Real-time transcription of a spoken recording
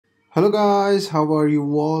Hello guys, how are you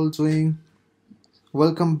all doing?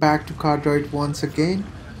 Welcome back to CarDroid once again.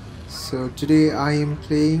 So today I am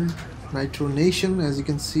playing Nitro Nation. As you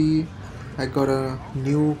can see, I got a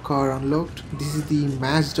new car unlocked. This is the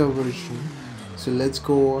Mazda version. So let's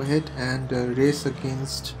go ahead and race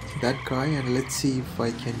against that guy and let's see if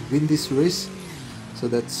I can win this race. So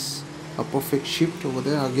that's a perfect shift over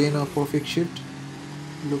there. Again a perfect shift.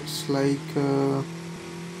 Looks like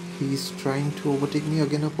he's trying to overtake me.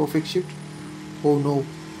 Again a perfect shift. Oh no.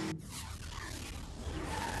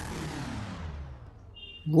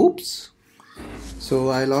 Whoops. So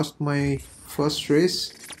I lost my first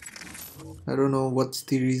race. I don't know what's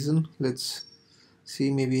the reason. Let's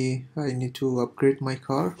see, maybe I need to upgrade my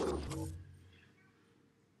car.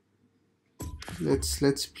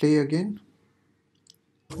 Let's play again.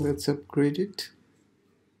 Let's upgrade it.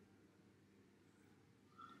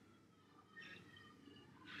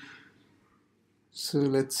 So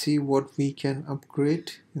let's see what we can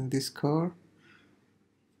upgrade in this car.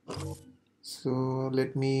 So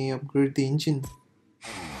let me upgrade the engine.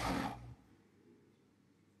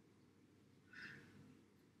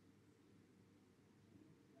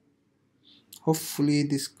 Hopefully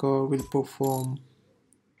this car will perform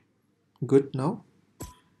good now.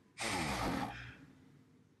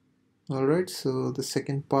 Alright, so the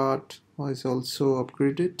second part is also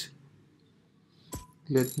upgraded.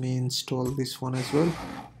 Let me install this one as well.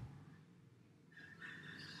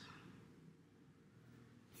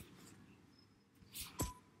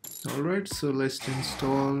 Alright, so let's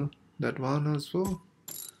install that one as well.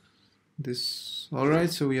 Alright,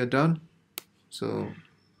 so we are done. So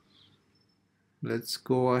let's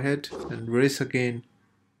go ahead and race again.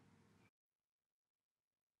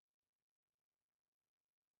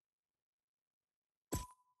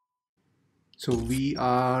 So we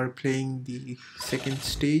are playing the second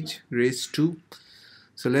stage, race 2.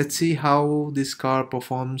 So let's see how this car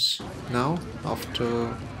performs now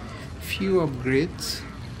after few upgrades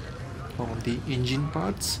on the engine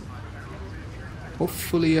parts.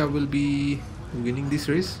 Hopefully I will be winning this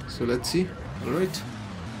race. So let's see. Alright.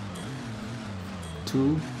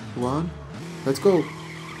 2, 1. Let's go.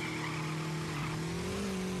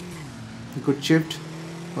 Good shift.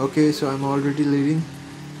 Okay, so I'm already leading.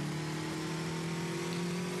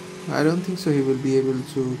 I don't think so he will be able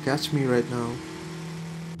to catch me right now.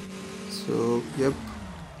 So yep,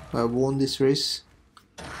 I won this race.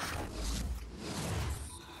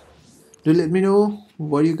 Do let me know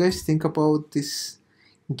what you guys think about this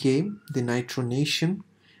game, the Nitro Nation.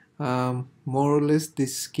 More or less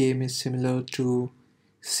this game is similar to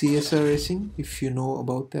CSR Racing, if you know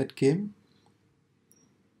about that game.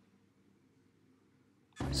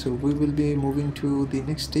 So we will be moving to the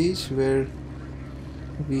next stage where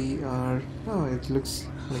we are, it looks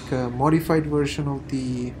like a modified version of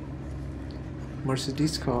the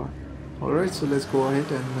Mercedes car. Alright, so let's go ahead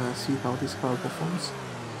and see how this car performs.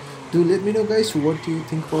 Do let me know guys what do you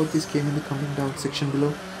think about this game in the comment down section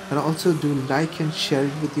below, and also do like and share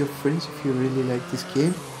it with your friends if you really like this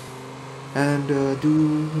game, and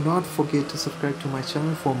do not forget to subscribe to my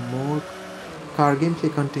channel for more car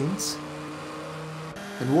gameplay contents,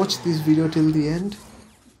 and watch this video till the end.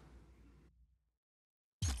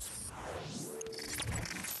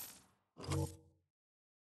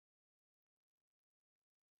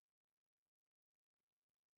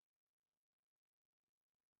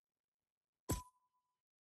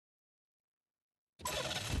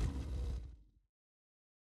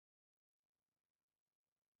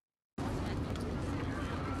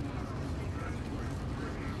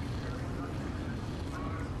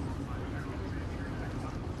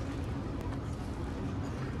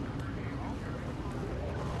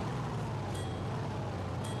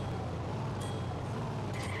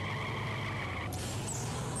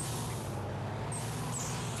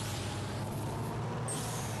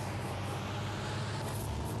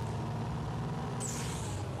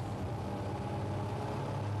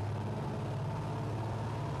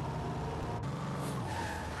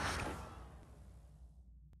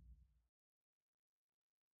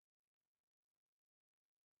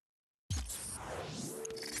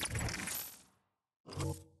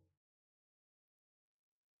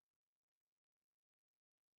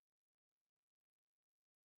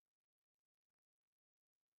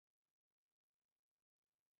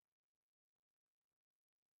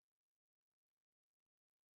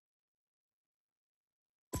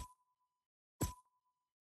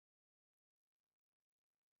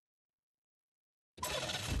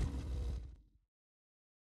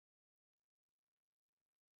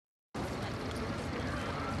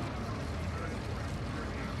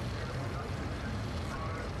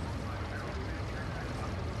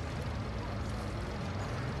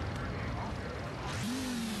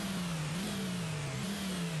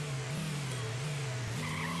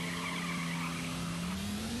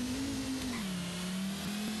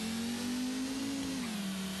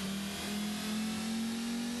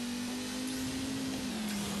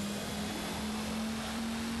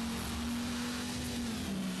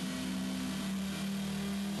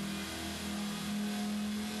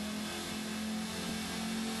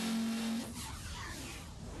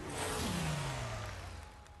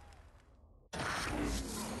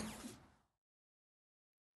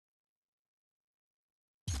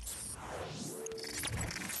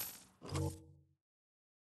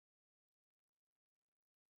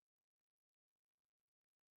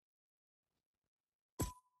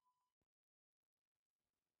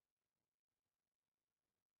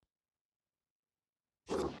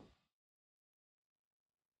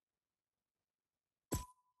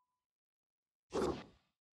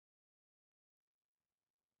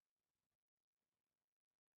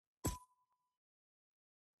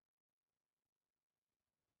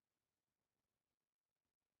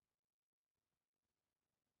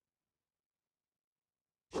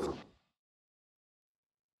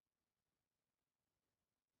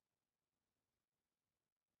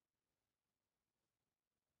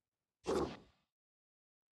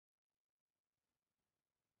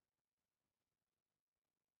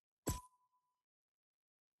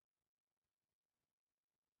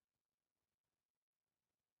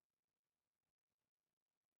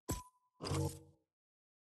 You